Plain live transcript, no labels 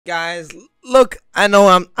Guys, look, I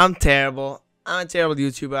know I'm terrible. I'm a terrible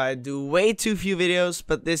YouTuber. I do way too few videos,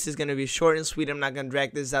 but this is gonna be short and sweet. I'm not gonna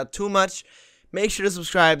drag this out too much. Make sure to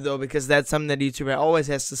subscribe though, because that's something that YouTuber always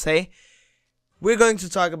has to say. We're going to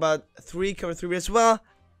talk about three cover three videos. Well,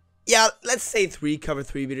 yeah, let's say three cover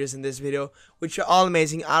three videos in this video, which are all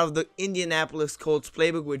amazing out of the Indianapolis Colts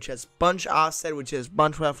playbook, which has bunch offset, which has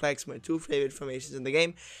bunch reflex, my two favorite formations in the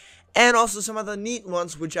game, and also some other neat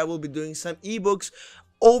ones, which I will be doing some ebooks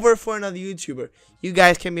over for another YouTuber. You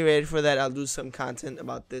guys can be ready for that. I'll do some content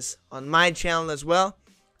about this on my channel as well.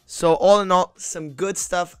 So all in all, some good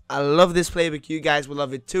stuff. I love this playbook. You guys will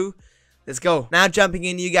love it too. Let's go. Now jumping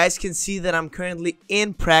in, you guys can see that I'm currently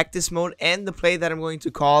in practice mode, and the play that I'm going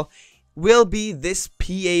to call will be this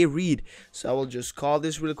PA read. So I will just call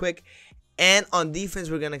this real quick. And on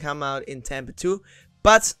defense, we're going to come out in Tampa 2.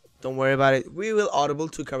 But don't worry about it. We will audible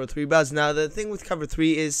to cover 3 buzz. Now the thing with cover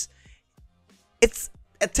 3 is it's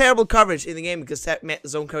a terrible coverage in the game, because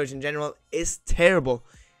zone coverage in general is terrible,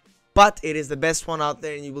 but it is the best one out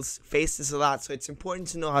there, and you will face this a lot. So it's important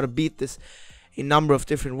to know how to beat this a number of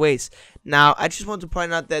different ways. Now I just want to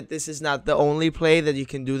point out that this is not the only play that you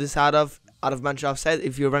can do this out of bunch offset.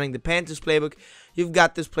 If you're running the Panthers playbook, you've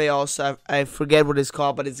got this play also. I forget what it's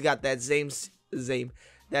called, but it's got that same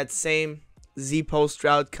Z post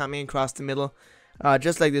route coming across the middle,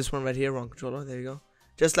 just like this one right here. Wrong controller, there you go.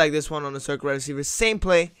 Just like this one on the circle wide receiver, same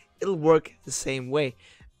play, it'll work the same way.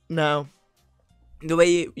 Now, the way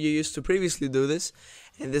you used to previously do this,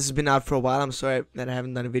 and this has been out for a while, I'm sorry that I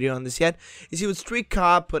haven't done a video on this yet, is you would streak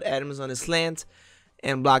Cobb, put Adams on his slant,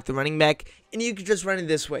 and block the running back, and you could just run it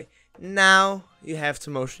this way. Now, you have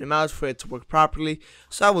to motion him out for it to work properly,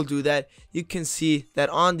 so I will do that. You can see that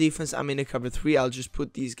on defense, I'm in a cover 3, I'll just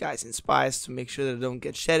put these guys in spies to make sure that they don't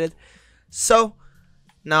get shedded. So,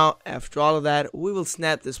 now, after all of that, we will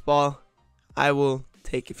snap this ball. I will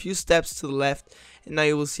take a few steps to the left, and now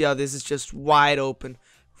you will see how this is just wide open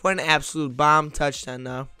for an absolute bomb touchdown.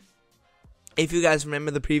 Now, if you guys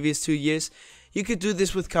remember the previous 2 years, you could do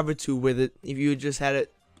this with cover 2 with it. If you just had a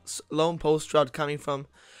lone post route coming from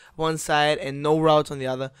one side and no route on the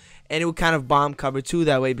other, and it would kind of bomb cover 2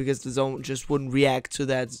 that way, because the zone just wouldn't react to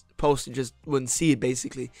that post, you just wouldn't see it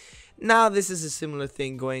basically. Now, this is a similar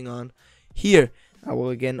thing going on here. I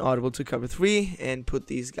will again audible to cover 3 and put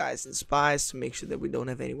these guys in spies to make sure that we don't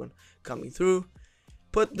have anyone coming through.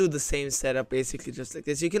 Do the same setup basically just like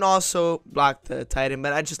this. You can also block the tight end,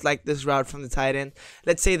 but I just like this route from the tight end.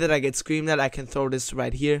 Let's say that I get screamed at, I can throw this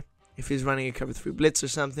right here if he's running a cover 3 blitz or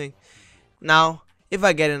something. Now, if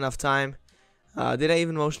I get enough time, did I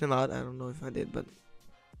even motion him out? I don't know if I did, but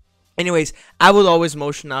anyways, I would always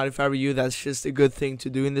motion out if I were you. That's just a good thing to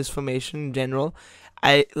do in this formation in general.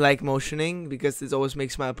 I like motioning because this always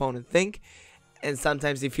makes my opponent think, and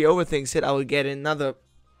sometimes if he overthinks it, I will get another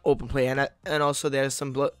open play. And also there's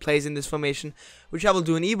some plays in this formation which I will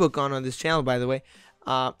do an ebook on this channel, by the way,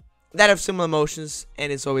 that have similar motions,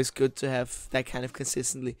 and it's always good to have that kind of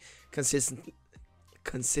consistency.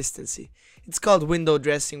 It's called window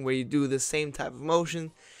dressing, where you do the same type of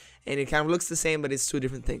motion and it kind of looks the same, but it's two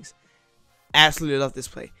different things. Absolutely love this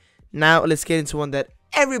play. Now let's get into one that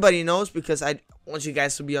everybody knows, because I want you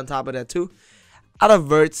guys to be on top of that too. Out of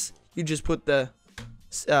verts, you just put the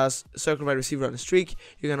circle wide receiver on a streak.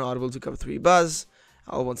 You're going to audible to cover 3 buzz.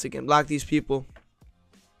 I'll once again block these people,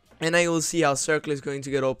 and now you will see how circle is going to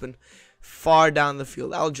get open far down the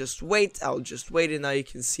field. I'll just wait, and now you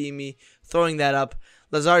can see me throwing that up.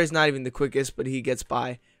 Lazard is not even the quickest, but he gets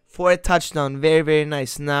by for a touchdown. Very, very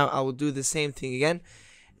nice. Now I will do the same thing again,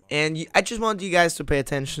 and I just want you guys to pay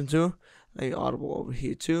attention to. Let me audible over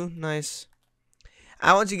here too. Nice.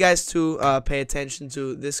 I want you guys to pay attention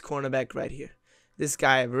to this cornerback right here. This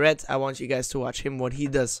guy, Red. I want you guys to watch him, what he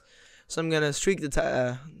does. So I'm going to streak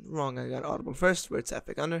the... wrong, I got audible first. Where it's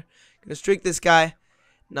epic under. Going to streak this guy.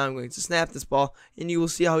 Now I'm going to snap this ball. And you will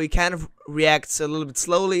see how he kind of reacts a little bit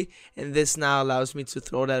slowly. And this now allows me to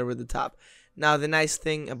throw that over the top. Now the nice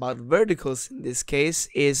thing about verticals in this case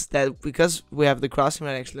is that because we have the crossing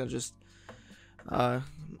right, actually I'll just...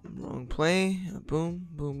 wrong play. Boom,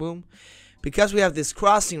 boom, boom. Because we have this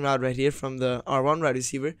crossing route right here from the R1 wide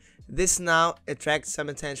receiver, this now attracts some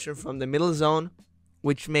attention from the middle zone,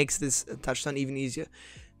 which makes this touchdown even easier.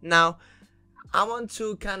 Now, I want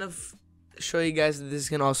to kind of show you guys that this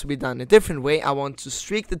can also be done a different way. I want to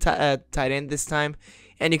streak the tight end this time,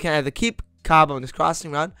 and you can either keep Cobb on this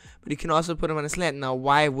crossing route, but you can also put him on a slant. Now,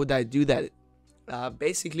 why would I do that?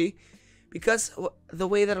 Basically, because the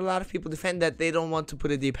way that a lot of people defend that, they don't want to put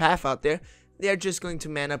a deep half out there. They're just going to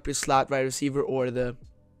man up your slot wide receiver or the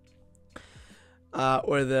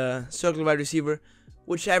circle wide receiver,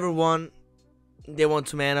 whichever one they want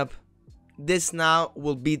to man up. This now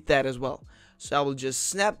will beat that as well. So I will just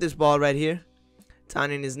snap this ball right here.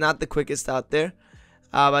 Tanyan is not the quickest out there,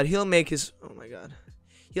 but he'll make his, oh my god,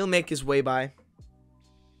 he'll make his way by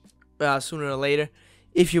sooner or later.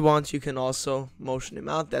 If you want, you can also motion him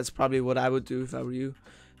out. That's probably what I would do if I were you.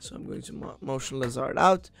 So I'm going to motion Lazard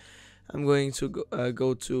out. I'm going to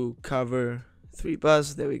go to cover 3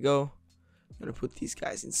 buzz. There we go. I'm going to put these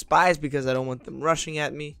guys in spies because I don't want them rushing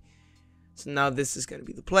at me. So now this is going to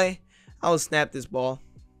be the play. I will snap this ball.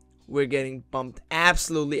 We're getting bumped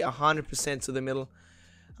absolutely 100% to the middle.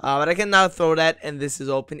 But I can now throw that, and this is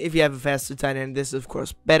open. If you have a faster tight end, this is of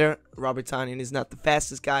course better. Robert Tanyan is not the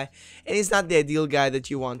fastest guy, and he's not the ideal guy that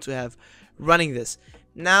you want to have running this.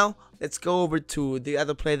 Now, let's go over to the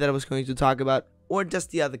other play that I was going to talk about, or just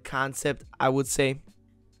the other concept, I would say.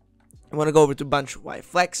 I want to go over to bunch Y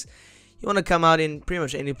flex. You want to come out in pretty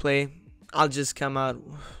much any play. I'll just come out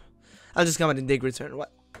in dig return.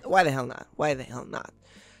 Why the hell not? Why the hell not?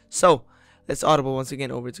 So, let's audible once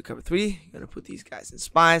again over to cover 3. You're going to put these guys in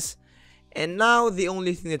spies. And now the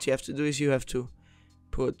only thing that you have to do is you have to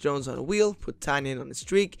put Jones on a wheel, put Tanyan on a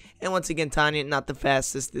streak. And once again, Tanyan, not the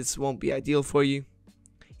fastest. This won't be ideal for you.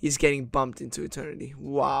 He's getting bumped into eternity.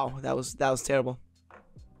 Wow, that was terrible.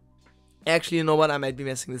 Actually, you know what? I might be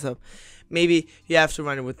messing this up. Maybe you have to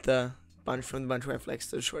run it with the bunch from the bunch where I flex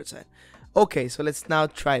to the short side. Okay, so let's now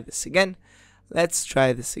try this again. Let's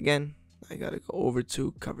try this again. I gotta go over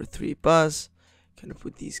to cover 3 buzz. Gonna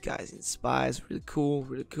put these guys in spies. Really cool,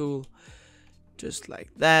 really cool. Just like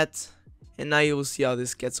that. And now you will see how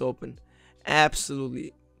this gets open.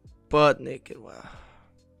 Absolutely butt naked. Wow.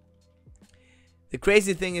 The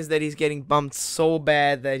crazy thing is that he's getting bumped so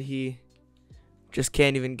bad that he just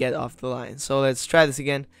can't even get off the line. So let's try this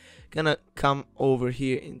again. Gonna come over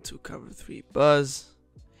here into cover 3 buzz.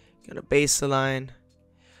 Gonna base the line.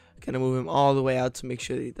 Gonna move him all the way out to make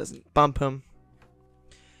sure that he doesn't bump him.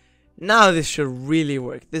 Now this should really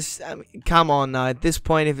work. This, I mean, come on now. At this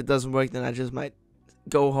point, if it doesn't work, then I just might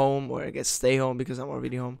go home, or I guess stay home because I'm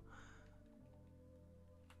already home.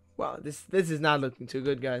 Wow, this is not looking too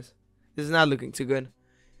good, guys. This is not looking too good.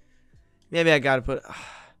 Maybe I gotta put.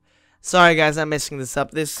 Sorry, guys, I'm messing this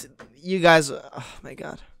up. You guys. Oh my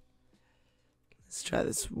god. Let's try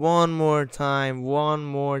this one more time,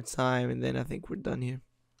 and then I think we're done here.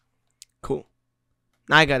 Cool.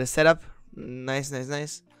 Now I got it set up. Nice, nice,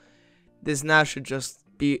 nice. This now should just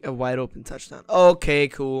be a wide open touchdown. Okay,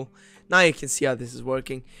 cool. Now you can see how this is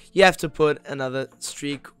working. You have to put another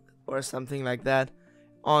streak or something like that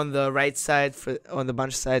on the right side, on the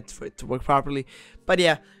bunch side, for it to work properly. But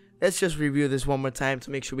yeah, let's just review this one more time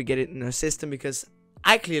to make sure we get it in our system, because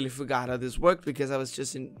I clearly forgot how this worked because I was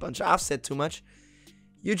just in bunch offset too much.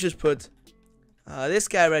 You just put this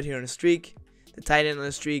guy right here on a streak, the tight end on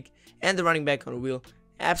a streak, and the running back on a wheel.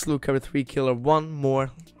 Absolute cover 3 killer one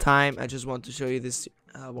more time. I just want to show you this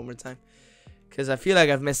one more time because I feel like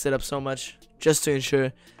I've messed it up so much, just to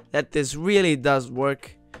ensure that this really does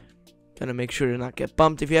work. Gonna make sure to not get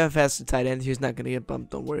bumped. If you have a faster tight end, he's not gonna get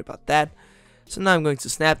bumped. Don't worry about that. So now I'm going to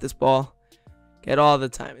snap this ball, get all the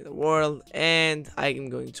time in the world, and I am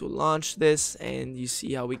going to launch this, and you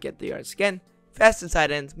see how we get the yards again. Faster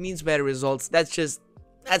tight end means better results. That's just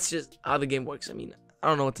how the game works. I mean, I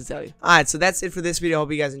don't know what to tell you. Alright, so that's it for this video. I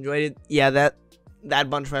hope you guys enjoyed it. Yeah, that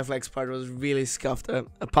bunch Y flex part was really scuffed. I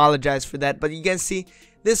apologize for that. But you guys see,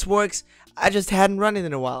 this works. I just hadn't run it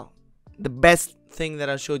in a while. The best thing that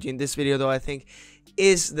I showed you in this video, though, I think,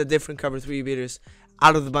 is the different cover 3 beaters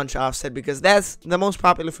out of the bunch offset, because that's the most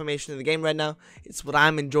popular formation in the game right now. It's what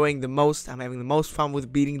I'm enjoying the most. I'm having the most fun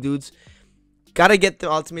with beating dudes. Gotta get the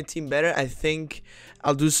ultimate team better. I think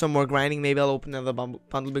I'll do some more grinding. Maybe I'll open another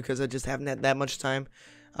bundle because I just haven't had that much time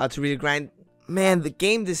to really grind. Man, the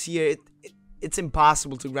game this year, it's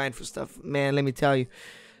impossible to grind for stuff. Man, let me tell you.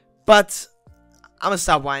 But I'm gonna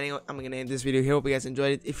stop whining. I'm gonna end this video here. Hope you guys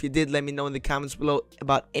enjoyed it. If you did, let me know in the comments below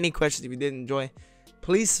about any questions. If you did enjoy,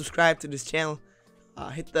 please subscribe to this channel.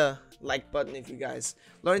 Hit the like button if you guys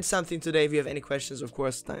learned something today. If you have any questions, of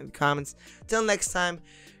course, down in the comments. Till next time,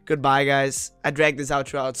 goodbye, guys. I dragged this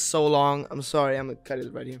outro out so long. I'm sorry. I'm gonna cut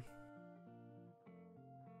it right here.